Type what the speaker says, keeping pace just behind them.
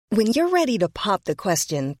When you're ready to pop the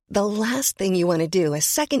question, the last thing you want to do is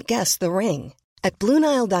second-guess the ring. At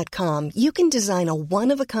BlueNile.com, you can design a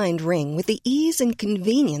one-of-a-kind ring with the ease and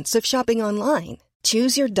convenience of shopping online.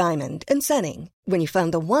 Choose your diamond and setting. When you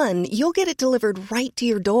find the one, you'll get it delivered right to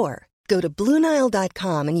your door. Go to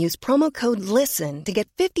BlueNile.com and use promo code LISTEN to get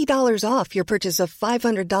 $50 off your purchase of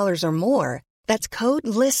 $500 or more. That's code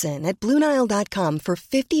LISTEN at BlueNile.com for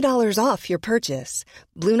 $50 off your purchase.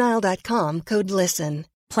 BlueNile.com, code LISTEN.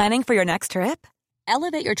 Planning for your next trip?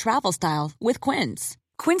 Elevate your travel style with Quince.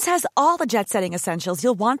 Quince has all the jet-setting essentials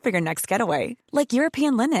you'll want for your next getaway, like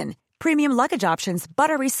European linen, premium luggage options,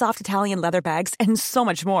 buttery soft Italian leather bags, and so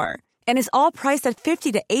much more. And is all priced at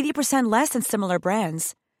 50 to 80% less than similar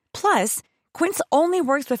brands. Plus, Quince only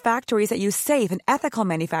works with factories that use safe and ethical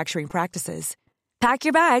manufacturing practices. Pack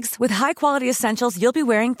your bags with high-quality essentials you'll be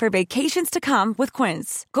wearing for vacations to come with Quince.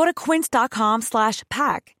 Go to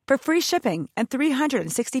quince.com/pack for free shipping and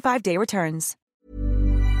 365-day returns.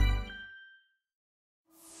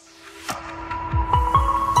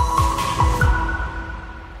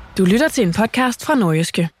 Du lytter til en podcast fra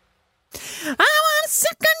Nordjyske.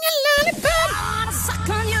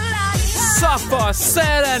 Så for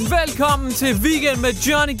satan, velkommen til Weekend med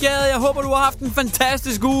Johnny Gade. Jeg håber, du har haft en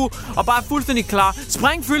fantastisk uge og bare fuldstændig klar,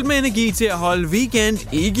 sprængfyldt med energi til at holde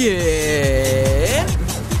weekend igen.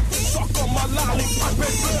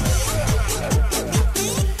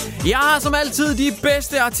 Jeg har som altid de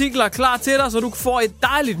bedste artikler klar til dig, så du får et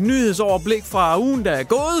dejligt nyhedsoverblik fra ugen, der er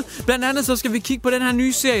gået. Blandt andet så skal vi kigge på den her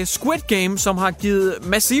nye serie Squid Game, som har givet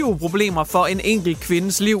massive problemer for en enkelt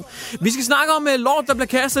kvindes liv. Vi skal snakke om lort, der bliver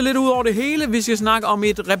kastet lidt ud over det hele. Vi skal snakke om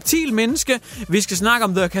et reptilmenneske. Vi skal snakke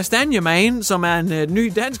om The Kastanje Man, som er en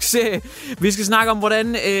ny dansk serie. Vi skal snakke om,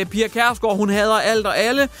 hvordan Pia Kjærsgaard, hun hader alt og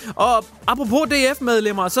alle. Og apropos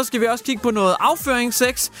DF-medlemmer, så skal vi også kigge på noget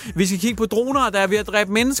afføringssex. Vi skal kigge på droner, der er ved at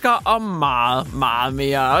dræbe mennesker, og meget, meget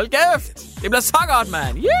mere. Hold kæft! Det bliver så godt,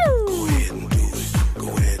 mand!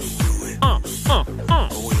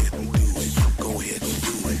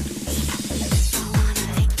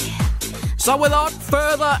 So without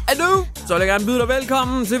further ado, så vil jeg gerne byde dig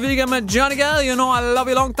velkommen til Weekend med Johnny Gade. You know I love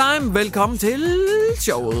you long time. Velkommen til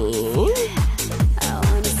showet.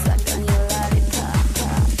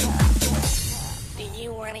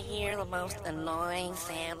 Most annoying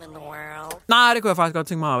sound in the world. Nej, det kunne jeg faktisk godt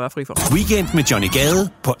tænke mig at være fri for. Weekend med Johnny Gade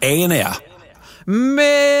på ANR.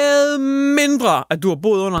 Med mindre, at du har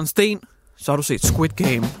boet under en sten, så har du set Squid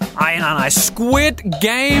Game. Nej, Squid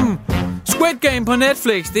Game! Squid Game på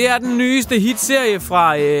Netflix, det er den nyeste hitserie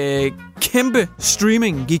fra kæmpe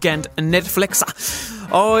streaming-gigant Netflixer.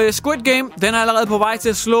 Og Squid Game, den er allerede på vej til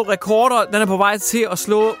at slå rekorder. Den er på vej til at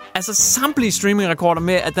slå samtlige streaming-rekorder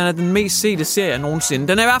med, at den er den mest sete serie nogensinde.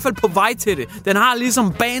 Den er i hvert fald på vej til det. Den har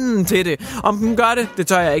ligesom banen til det. Om den gør det, det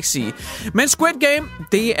tør jeg ikke sige. Men Squid Game,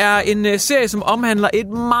 det er en serie, som omhandler et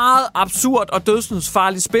meget absurd og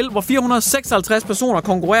dødsensfarligt spil, hvor 456 personer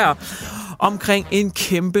konkurrerer omkring en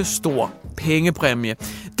kæmpe stor pengepræmie.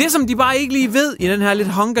 Det, som de bare ikke lige ved i den her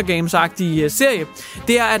lidt Hunger Games-agtige serie,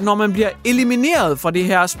 det er, at når man bliver elimineret fra det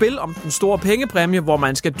her spil om den store pengepræmie, hvor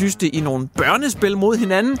man skal dyste i nogle børnespil mod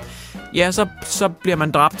hinanden, ja, så bliver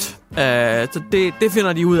man dræbt. Så det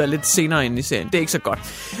finder de ud af lidt senere ind i serien. Det er ikke så godt.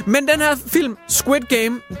 Men den her film, Squid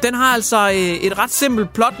Game, den har altså et ret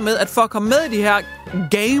simpelt plot med, at for at komme med i det her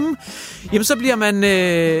game, jamen så bliver man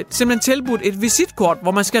simpelthen tilbudt et visitkort,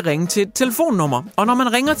 hvor man skal ringe til et telefonnummer. Og når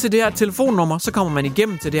man ringer til det her telefonnummer, så kommer man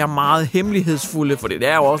igennem til det her meget hemmelighedsfulde, for det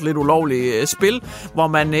er jo også lidt ulovligt spil, hvor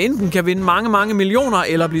man enten kan vinde mange, mange millioner,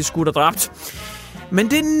 eller blive skudt og dræbt.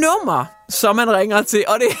 Men det nummer, som man ringer til,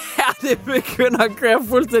 og det her, det begynder at køre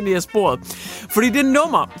fuldstændig af sporet. Fordi det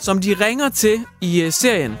nummer, som de ringer til i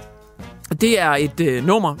serien, det er et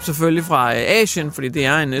nummer selvfølgelig fra Asien, fordi det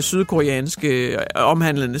er en sydkoreansk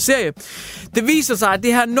omhandlende serie. Det viser sig, at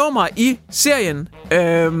det her nummer i serien,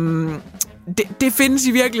 det findes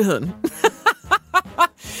i virkeligheden.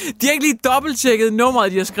 De har ikke lige dobbelttjekket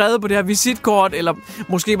nummeret, de har skrevet på det her visitkort, eller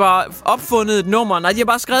måske bare opfundet et nummer. Nej, de har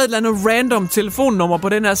bare skrevet et eller andet random telefonnummer på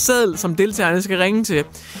den her seddel, som deltagerne skal ringe til.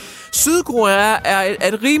 Sydkorea er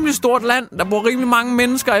et rimelig stort land. Der bor rimelig mange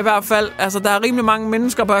mennesker i hvert fald. Altså, der er rimelig mange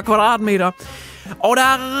mennesker per kvadratmeter. Og der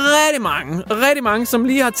er rigtig mange, som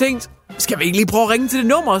lige har tænkt, skal vi ikke lige prøve at ringe til det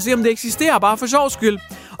nummer og se, om det eksisterer, bare for sjov skyld?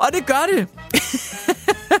 Og det gør det.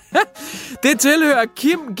 Det tilhører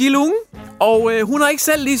Kim Gilung, og hun har ikke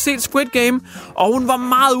selv lige set Squid Game, og hun var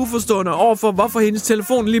meget uforstående overfor, hvorfor hendes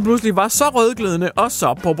telefon lige pludselig var så rødglødende og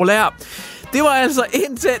så populær. Det var altså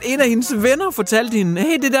indtil en af hendes venner fortalte hende,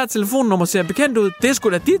 hey, det der telefonnummer ser bekendt ud, det er sgu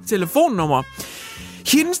da dit telefonnummer.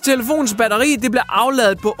 Hendes telefons batteri, det bliver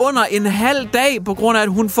afladet på under en halv dag, på grund af, at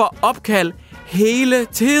hun får opkald hele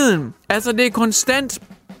tiden. Altså, det er konstant.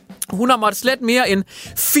 Hun har måttet slet mere end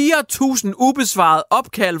 4.000 ubesvarede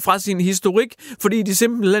opkald fra sin historik, fordi de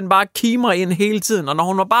simpelthen bare kimer ind hele tiden. Og når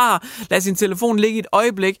hun bare lader sin telefon ligge et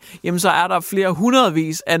øjeblik, jamen så er der flere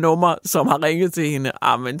hundredvis af numre, som har ringet til hende.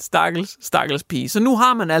 Men stakkels pige. Så nu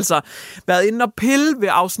har man altså været inde og pille ved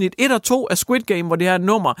afsnit 1 og 2 af Squid Game, hvor det her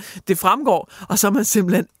nummer, det fremgår, og så har man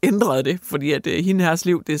simpelthen ændret det, fordi at hende her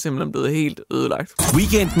liv, det er simpelthen blevet helt ødelagt.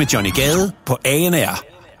 Weekend med Johnny Gade på ANR.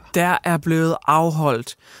 Der er blevet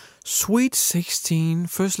afholdt Sweet 16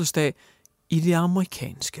 fødselsdag i det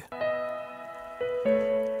amerikanske.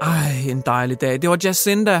 En dejlig dag. Det var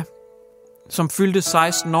Jacinda, som fyldte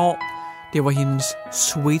 16 år. Det var hendes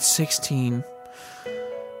Sweet 16.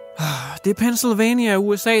 Det er Pennsylvania,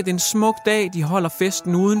 USA. Det er en smuk dag. De holder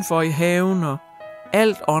festen udenfor i haven, og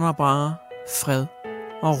alt ånder bare fred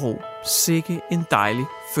og ro. Sikke en dejlig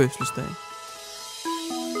fødselsdag.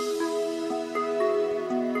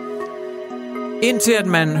 Indtil at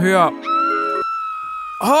man hører...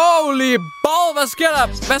 Holy ball, hvad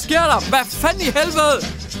sker der? Hvad fanden i helvede?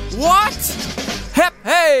 What?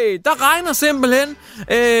 Hey, der regner simpelthen.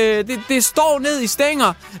 Det står ned i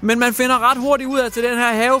stænger, men man finder ret hurtigt ud af til den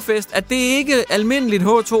her havefest, at det ikke er almindeligt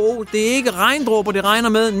H2O. Det er ikke regndråber, det regner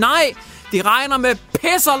med. Nej, det regner med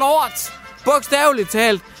pis og lort. Bogstaveligt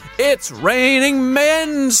talt. It's raining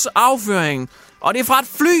men's afføring. Og det er fra et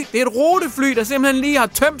fly. Det er et rutefly, der simpelthen lige har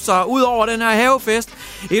tømt sig ud over den her havefest.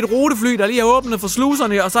 Et rutefly, der lige har åbnet for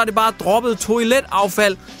sluserne, og så er det bare droppet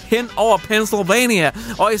toiletaffald hen over Pennsylvania.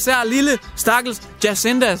 Og især lille, stakkels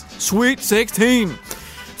Jacindas Sweet 16.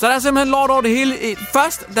 Så der er simpelthen lort over det hele.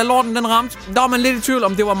 Først, da lorten den ramte, der var man lidt i tvivl,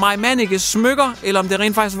 om det var Maja Mannickes smykker, eller om det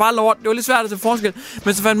rent faktisk var lort. Det var lidt svært at se forskel,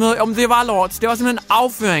 men så fandt man ud af, om det var lort. Det var simpelthen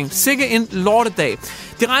afføring. Sikke en lortedag.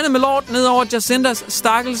 De regnede med lort ned over Jacindas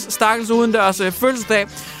stakkels udendørs fødselsdag.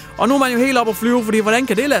 Og nu er man jo helt op at flyve, fordi hvordan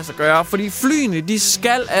kan det lade sig gøre? Fordi flyene, de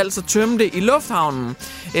skal altså tømme det i lufthavnen.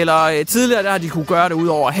 Eller tidligere der har de kunne gøre det ud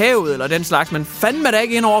over havet, eller den slags. Men fandme da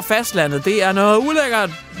ikke ind over fastlandet. Det er noget ulækkert.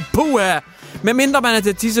 Puha! Men mindre man er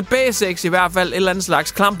til disse basics, i hvert fald et eller andet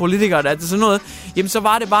slags klam politiker, der er til sådan noget, jamen så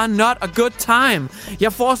var det bare not a good time.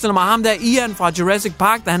 Jeg forestiller mig ham der Ian fra Jurassic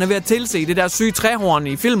Park, da han er ved at tilse det der syge træhorn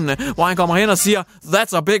i filmene, hvor han kommer hen og siger,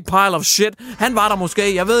 that's a big pile of shit. Han var der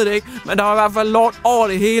måske, jeg ved det ikke, men der var i hvert fald lort over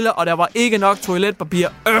det hele, og der var ikke nok toiletpapir.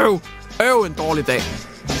 En dårlig dag.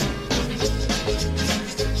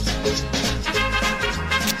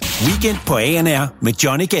 Weekend på ANR med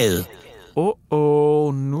Johnny Gade.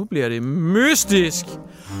 Nu bliver det mystisk.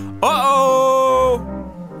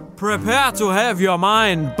 Prepare to have your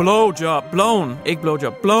mind blown. Ikke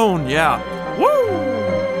blowjob, blown, yeah. Woo!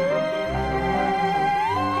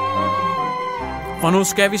 For nu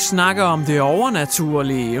skal vi snakke om det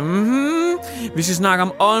overnaturlige. Vi skal snakke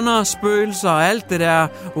om ånder, spøgelser og alt det der,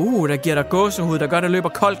 der giver dig gåsehud, der gør, der løber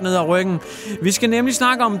koldt ned ad ryggen. Vi skal nemlig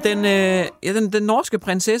snakke om den norske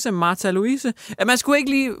prinsesse Martha Louise. Man skulle ikke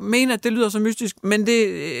lige mene, at det lyder så mystisk, men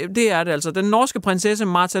det er det altså. Den norske prinsesse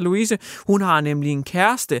Martha Louise, hun har nemlig en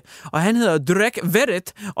kæreste, og han hedder Drek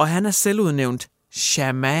Verret, og han er selvudnævnt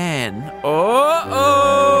shaman.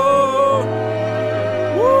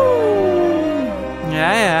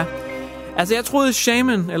 Ja. Altså, jeg troede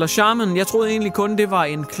shaman, jeg troede egentlig kun, det var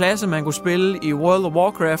en klasse, man kunne spille i World of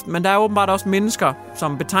Warcraft, men der er åbenbart også mennesker,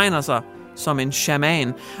 som betegner sig som en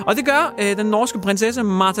shaman. Og det gør den norske prinsesse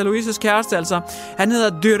Martha Louises kæreste, altså. Han hedder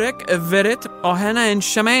Drek Verret, og han er en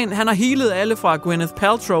shaman. Han har healet alle fra Gwyneth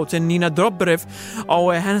Paltrow til Nina Dobrev,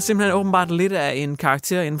 og han er simpelthen åbenbart lidt af en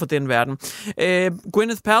karakter inden for den verden.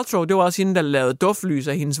 Gwyneth Paltrow, det var også hende, der lavede duftlys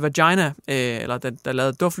af hendes vagina, eller der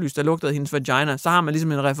lavede duftlys, der lugtede af hendes vagina. Så har man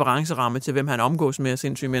ligesom en referenceramme til, hvem han omgås med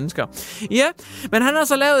sindssyge mennesker. Ja, men han har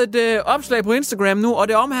så lavet et opslag på Instagram nu, og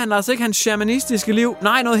det omhandler altså ikke hans shamanistiske liv.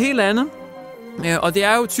 Nej, noget helt andet. Og det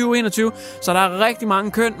er jo 2021, så der er rigtig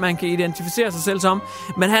mange køn, man kan identificere sig selv som.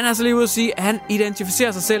 Men han er så lige ude at sige, at han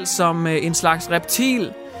identificerer sig selv som en slags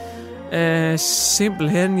reptil.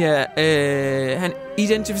 Simpelthen, ja. Han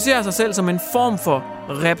identificerer sig selv som en form for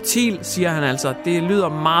reptil, siger han altså. Det lyder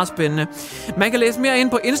meget spændende. Man kan læse mere ind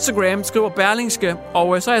på Instagram, skriver Berlingske,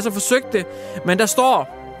 og så har jeg så forsøgt det. Men der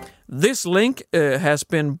står... This link has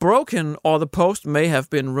been broken, or the post may have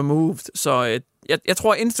been removed. Så jeg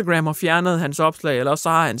tror, Instagram har fjernet hans opslag, eller også så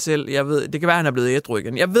har han selv. Jeg ved, det kan være, han er blevet ædru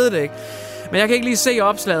igen. Jeg ved det ikke. Men jeg kan ikke lige se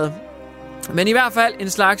opslaget. Men i hvert fald en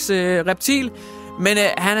slags reptil. Men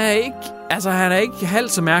han er ikke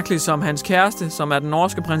halvt så mærkelig som hans kæreste, som er den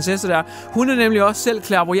norske prinsesse der. Hun er nemlig også selv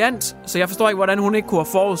clairvoyant, så jeg forstår ikke, hvordan hun ikke kunne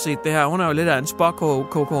have forudset det her. Hun er jo lidt af en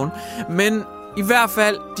spåkone. Men i hvert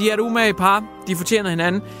fald, de er et umage par. De fortjener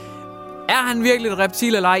hinanden. Er han virkelig et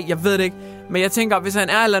reptil eller ej? Jeg ved det ikke. Men jeg tænker, hvis han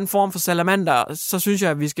er en eller anden form for salamander, så synes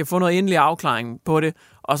jeg, at vi skal få noget endelig afklaring på det.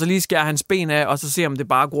 Og så lige skære hans ben af, og så se, om det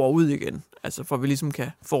bare går ud igen. Altså, for vi ligesom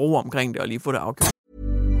kan få ro omkring det og lige få det afgjort.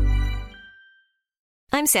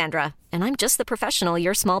 I'm Sandra, and I'm just the professional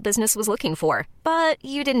your small business was looking for. But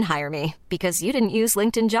you didn't hire me because you didn't use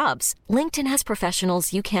LinkedIn Jobs. LinkedIn has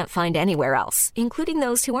professionals you can't find anywhere else, including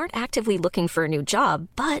those who aren't actively looking for a new job,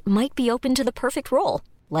 but might be open to the perfect role,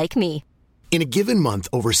 like me. In a given month,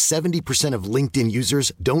 over 70% of LinkedIn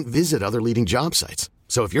users don't visit other leading job sites.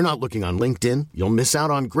 So if you're not looking on LinkedIn, you'll miss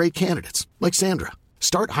out on great candidates like Sandra.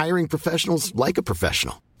 Start hiring professionals like a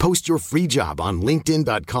professional. Post your free job on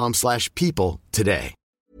linkedin.com/people today.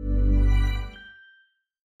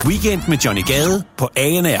 Weekend med Johnny Gade på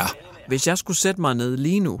ANR. Hvis jeg skulle sætte mig ned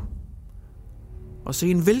lige nu og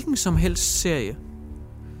se en hvilken som helst serie,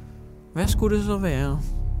 hvad skulle det så være?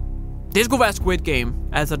 Det skulle være Squid Game,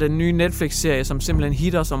 altså den nye Netflix-serie, som simpelthen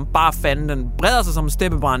hitter som bare fanden. Den breder sig som en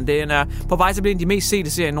steppebrand. Den er på vej til at blive en af de mest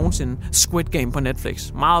sete serier nogensinde. Squid Game på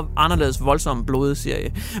Netflix. Meget anderledes, voldsom, blodig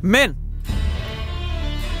serie. Men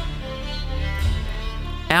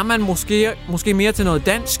er man måske mere til noget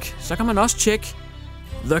dansk, så kan man også tjekke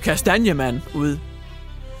The Kastanjemand ud.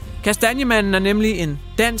 Kastanjemanden er nemlig en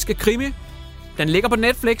dansk krimi. Den ligger på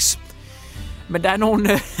Netflix. Men der er nogle...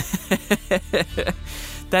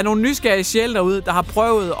 Der er nogle nysgerrige sjæle derude, der har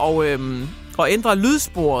prøvet at ændre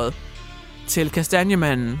lydsporet til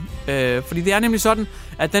Kastanjemanden. Fordi det er nemlig sådan,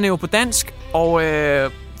 at den er jo på dansk, og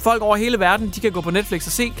folk over hele verden, de kan gå på Netflix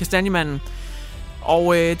og se Kastanjemanden.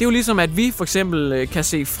 Og det er jo ligesom, at vi for eksempel kan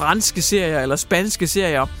se franske serier, eller spanske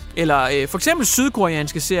serier, eller for eksempel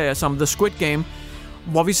sydkoreanske serier, som The Squid Game,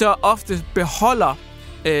 hvor vi så ofte beholder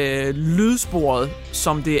lydsporet,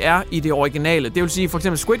 som det er i det originale. Det vil sige, for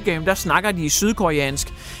eksempel Squid Game, der snakker de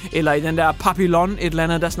sydkoreansk, eller i den der Papillon, et eller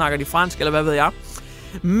andet, der snakker de fransk, eller hvad ved jeg.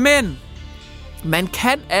 Men man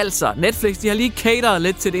kan altså, Netflix, de har lige cateret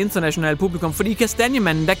lidt til det internationale publikum, fordi i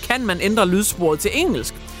Kastanjemanden, der kan man ændre lydsporet til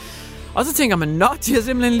engelsk. Og så tænker man, de har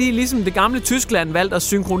simpelthen lige ligesom det gamle Tyskland valgt at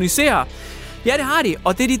synkronisere. Ja, det har de,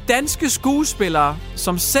 og det er de danske skuespillere,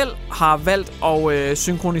 som selv har valgt at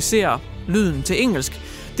synkronisere lyden til engelsk.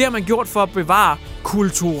 Det har man gjort for at bevare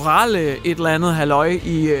kulturelle et eller andet halløj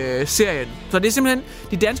i serien. Så det er simpelthen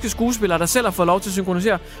de danske skuespillere, der selv har fået lov til at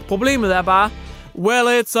synkronisere. Problemet er bare,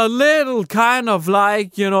 well, it's a little kind of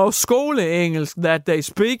like, skoleengelsk that they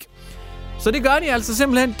speak. Så det gør de altså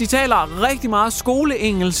simpelthen. De taler rigtig meget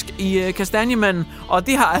skoleengelsk i Kastanjemanden, og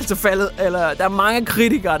det har altså faldet, eller der er mange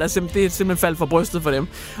kritikere, der det er simpelthen faldet for brystet for dem.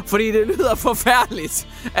 Fordi det lyder forfærdeligt.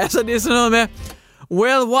 Altså det er sådan noget med,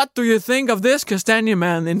 well, what do you think of this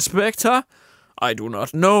Kastanjeman, Inspector? I do not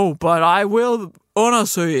know, but I will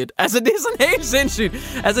undersøge it. Altså, det er sådan helt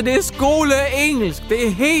sindssygt. Altså, det er skoleengelsk. Det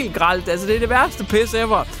er helt grelt. Altså, det er det værste pis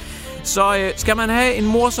ever. Så skal man have en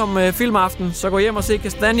morsom filmaften, så gå hjem og se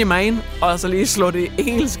Kastanjeman, og så lige slå det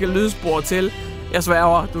engelske lydspor til. Jeg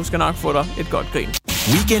sværger, du skal nok få dig et godt grin.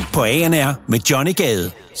 Weekend på ANR med Johnny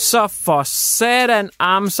Gade. Så for satan,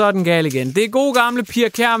 så er den gal igen. Det er gode gamle Pia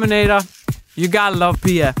Kjærmanator. You gotta love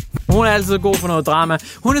Pia. Hun er altid god for noget drama.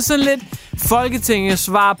 Hun er sådan lidt Folketingets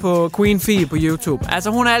svar på Queen Fee på YouTube. Altså,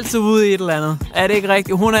 hun er altid ude i et eller andet. Er det ikke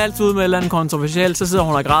rigtigt? Hun er altid ude med et eller andet kontroversielt. Så sidder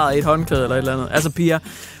hun og græder i et håndklæde eller et eller andet. Altså, Pia.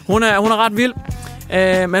 Hun er ret vild.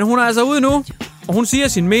 Men hun er altså ude nu. Og hun siger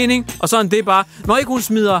sin mening. Og sådan det er bare. Når ikke hun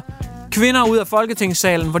smider kvinder ud af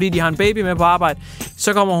Folketingssalen, fordi de har en baby med på arbejde,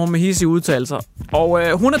 så kommer hun med hissige udtalelser.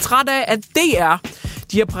 Og hun er træt af, at DR,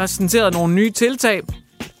 de har præsenteret nogle nye tiltag,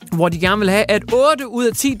 hvor de gerne vil have, at 8 ud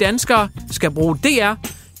af 10 danskere skal bruge DR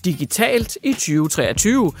digitalt i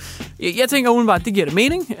 2023. Jeg tænker udenbart, det giver det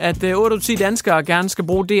mening, at 8 ud af 10 danskere gerne skal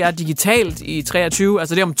bruge DR digitalt i 23.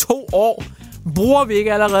 Altså det er om 2 år. Bruger vi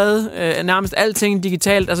ikke allerede nærmest alting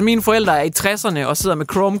digitalt? Altså mine forældre er i 60'erne og sidder med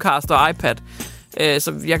Chromecast og iPad.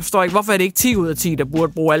 Så jeg forstår ikke, hvorfor er det ikke 10 ud af 10, der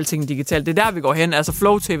burde bruge alting digitalt? Det er der, vi går hen. Altså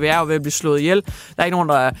Flow TV er jo ved at blive slået ihjel. Der er ikke nogen,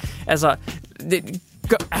 der er...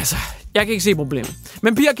 Jeg kan ikke se problemet.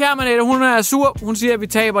 Men Pia Kjærmanator, hun er sur. Hun siger, at vi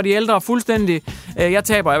taber de ældre fuldstændig. Jeg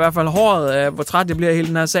taber i hvert fald håret, hvor træt jeg bliver hele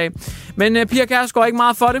den her sag. Men Pia Kjærmanator går ikke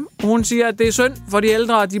meget for det. Hun siger, at det er synd for de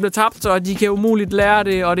ældre, at de bliver tabt, og de kan umuligt lære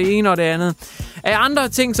det, og det ene og det andet. Af andre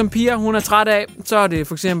ting, som Pia hun er træt af, så er det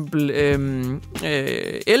for eksempel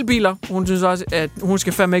elbiler. Hun synes også, at hun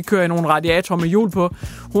skal fandme ikke køre i nogle radiatorer med hjul på.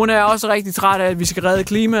 Hun er også rigtig træt af, at vi skal redde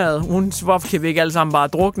klimaet. Hvorfor kan vi ikke alle sammen bare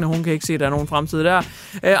drukne? Hun kan ikke se, at der er nogen fremtid der.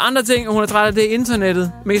 Andre ting, hun er træt af, det er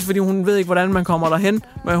internettet. Mest fordi hun ved ikke, hvordan man kommer derhen.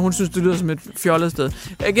 Men hun synes, det lyder som et fjollet sted.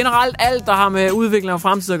 Generelt alt, der har med udvikling og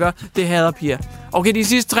fremtid at gøre, det hader Pia. Okay, de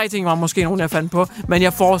sidste 3 ting var måske nogen, jeg fandt på. Men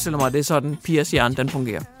jeg forestiller mig, at det er sådan, Pias hjerne, den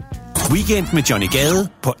fungerer. Weekend med Johnny Gade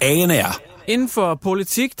på ANR. Inden for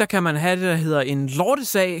politik, der kan man have det, der hedder en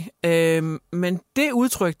lortesag. Men det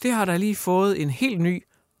udtryk, det har der lige fået en helt ny,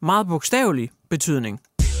 meget bogstavelig betydning.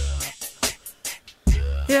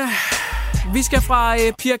 Ja, vi skal fra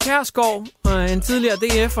Pia Kjærsgaard, en tidligere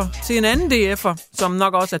DF'er, til en anden DF'er, som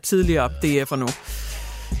nok også er tidligere DF'er nu.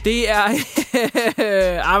 Det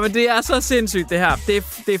er... men det er så sindssygt, det her. Det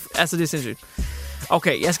er sindssygt.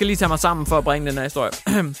 Okay, jeg skal lige tage mig sammen for at bringe den her historie.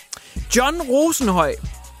 John Rosenhøj,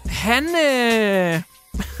 han...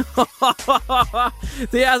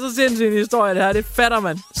 det er så sindssygt en historie, det her. Det fatter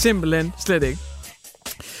man simpelthen slet ikke.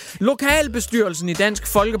 Lokalbestyrelsen i Dansk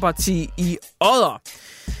Folkeparti i Odder,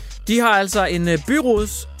 de har altså en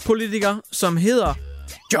byrådspolitiker, som hedder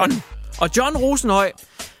John. Og John Rosenhøj,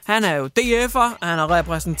 han er jo DF'er, han er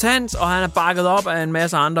repræsentant, og han er bakket op af en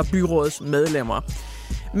masse andre byrådsmedlemmer.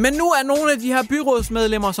 Men nu er nogle af de her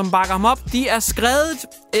byrådsmedlemmer, som bakker ham op, de er skredet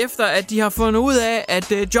efter, at de har fundet ud af,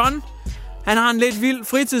 at John, han har en lidt vild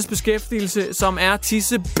fritidsbeskæftigelse, som er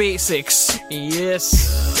tisse basics. Yes.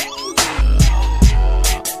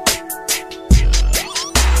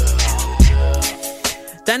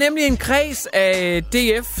 Der er nemlig en kreds af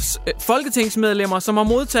DF's folketingsmedlemmer, som har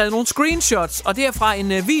modtaget nogle screenshots, og det er fra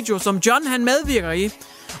en video, som John han medvirker i.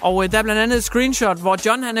 Og der er blandt andet et screenshot, hvor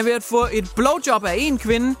John han er ved at få et blowjob af en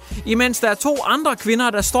kvinde, imens der er 2 andre kvinder,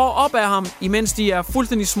 der står op af ham, imens de er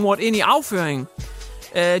fuldstændig smurt ind i afføringen.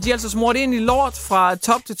 De er altså smurt ind i lort fra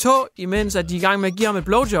top til tå, imens at de er i gang med at give ham et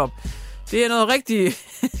blowjob. Det er noget rigtig...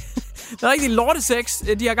 Der er rigtig lortesex,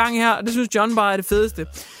 de her gange her. Det synes John bare er det fedeste.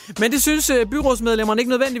 Men det synes byrådsmedlemmerne ikke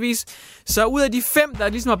nødvendigvis. Så ud af de 5, der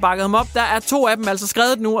ligesom har bakket ham op, der er 2 af dem altså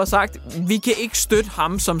skrevet nu og sagt, vi kan ikke støtte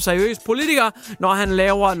ham som seriøs politiker, når han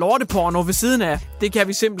laver lorteporno ved siden af. Det kan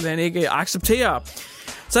vi simpelthen ikke acceptere.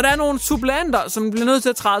 Så der er nogle suppleanter, som bliver nødt til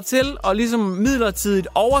at træde til og ligesom midlertidigt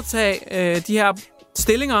overtage de her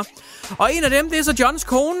stillinger. Og en af dem, det er så Johns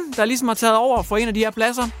kone, der ligesom har taget over for en af de her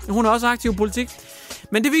pladser. Hun er også aktiv i politik.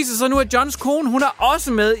 Men det viser sig nu, at Johns kone, hun er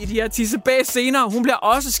også med i de her tissebag-scener. Hun bliver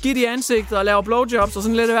også skidt i ansigtet og laver blowjobs og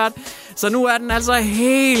sådan lidt af hvert. Så nu er den altså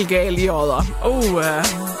helt gal i Odder.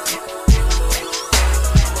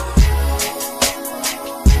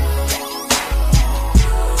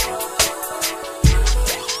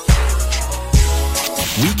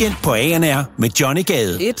 Weekend på ANR med Johnny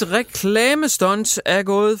Gade. Et reklamestunt er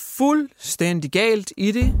gået fuldstændig galt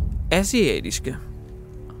i det asiatiske.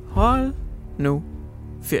 Hold nu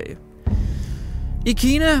ferie. I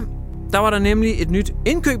Kina, der var der nemlig et nyt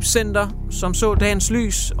indkøbscenter, som så dagens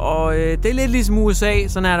lys, og det er lidt ligesom USA,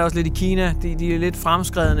 sådan er det også lidt i Kina. De er lidt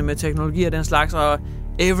fremskredne med teknologi og den slags, og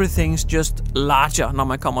everything's just larger, når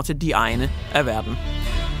man kommer til de egne af verden.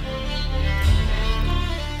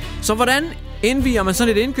 Så hvordan indviger man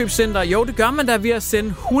sådan et indkøbscenter? Jo, det gør man da ved at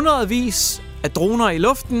sende hundredvis af droner i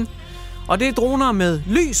luften. Og det er droner med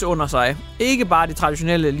lys under sig. Ikke bare de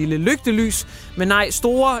traditionelle lille lygtelys, men nej,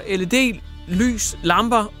 store LED-lys,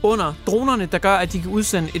 lamper under dronerne, der gør, at de kan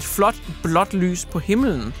udsende et flot, blåt lys på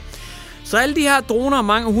himlen. Så alle de her droner,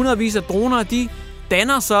 mange hundredvis af droner, de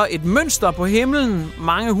danner så et mønster på himlen,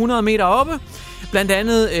 mange 100 meter oppe. Blandt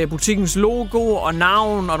andet butikkens logo og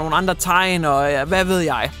navn og nogle andre tegn og hvad ved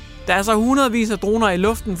jeg. Der er så hundredvis af droner i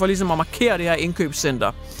luften for ligesom at markere det her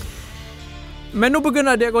indkøbscenter. Men nu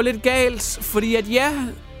begynder det at gå lidt galt, fordi at ja,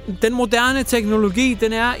 den moderne teknologi,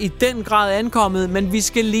 den er i den grad ankommet, men vi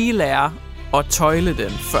skal lige lære at tøjle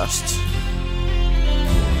den først.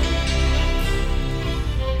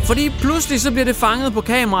 Fordi pludselig så bliver det fanget på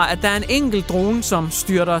kamera, at der er en enkelt drone, som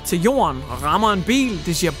styrter til jorden og rammer en bil.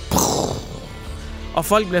 Det siger brrr, og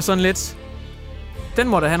folk bliver sådan lidt... Den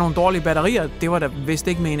må da have nogle dårlige batterier, det var da vist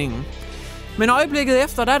ikke meningen. Men øjeblikket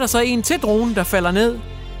efter, der er der så en til drone, der falder ned,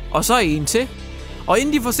 og så en til. Og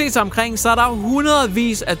inden de får set sig omkring, så er der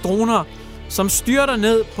hundredvis af droner, som styrter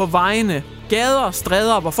ned på vejene, gader og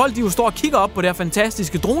stræder, hvor folk de jo står og kigger op på det her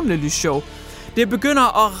fantastiske dronelysshow. Det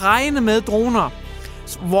begynder at regne med droner,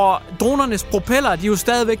 hvor dronernes propeller, de jo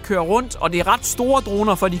stadigvæk kører rundt, og det er ret store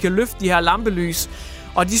droner, for de kan løfte de her lampelys.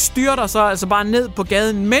 Og de styrter så altså bare ned på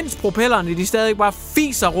gaden, mens propellerne de stadig bare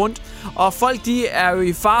fiser rundt. Og folk, de er jo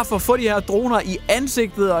i fare for at få de her droner i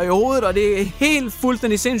ansigtet og i hovedet, og det er helt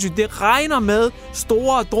fuldstændig sindssygt. Det regner med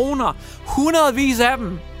store droner. Hundredvis af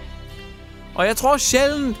dem. Og jeg tror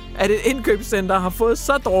sjældent, at et indkøbscenter har fået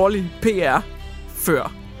så dårlig PR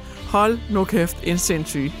før. Hold nu kæft, en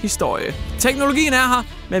sindssyg historie. Teknologien er her,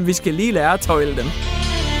 men vi skal lige lære at tøjle den.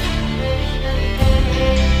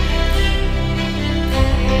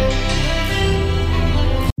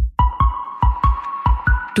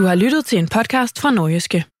 Du har lyttet til en podcast fra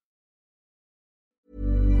Nordjyske.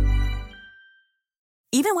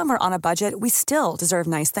 Even when we're on a budget, we still deserve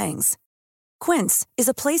nice things. Quince is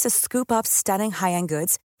a place to scoop up stunning high-end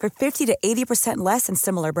goods for 50 to 80% less than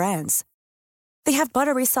similar brands. They have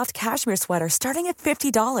buttery soft cashmere sweaters starting at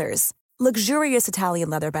 $50, luxurious Italian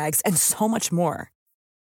leather bags, and so much more.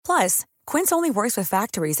 Plus, Quince only works with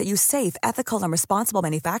factories that use safe, ethical, and responsible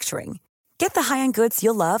manufacturing. Get the high-end goods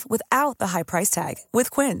you'll love without the high price tag with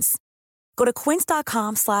Quince. Go to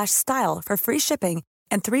quince.com/style for free shipping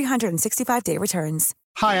and 365-day returns.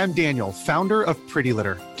 Hi, I'm Daniel, founder of Pretty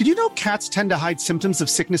Litter. Did you know cats tend to hide symptoms of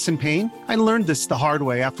sickness and pain? I learned this the hard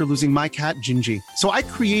way after losing my cat, Gingy. So I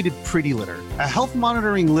created Pretty Litter, a health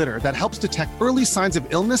monitoring litter that helps detect early signs of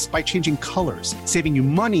illness by changing colors, saving you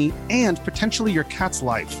money and potentially your cat's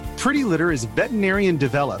life. Pretty Litter is veterinarian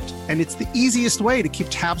developed, and it's the easiest way to keep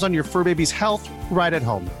tabs on your fur baby's health right at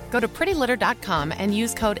home. Go to prettylitter.com and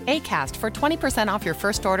use code ACAST for 20% off your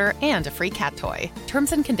first order and a free cat toy.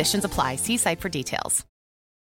 Terms and conditions apply. See site for details.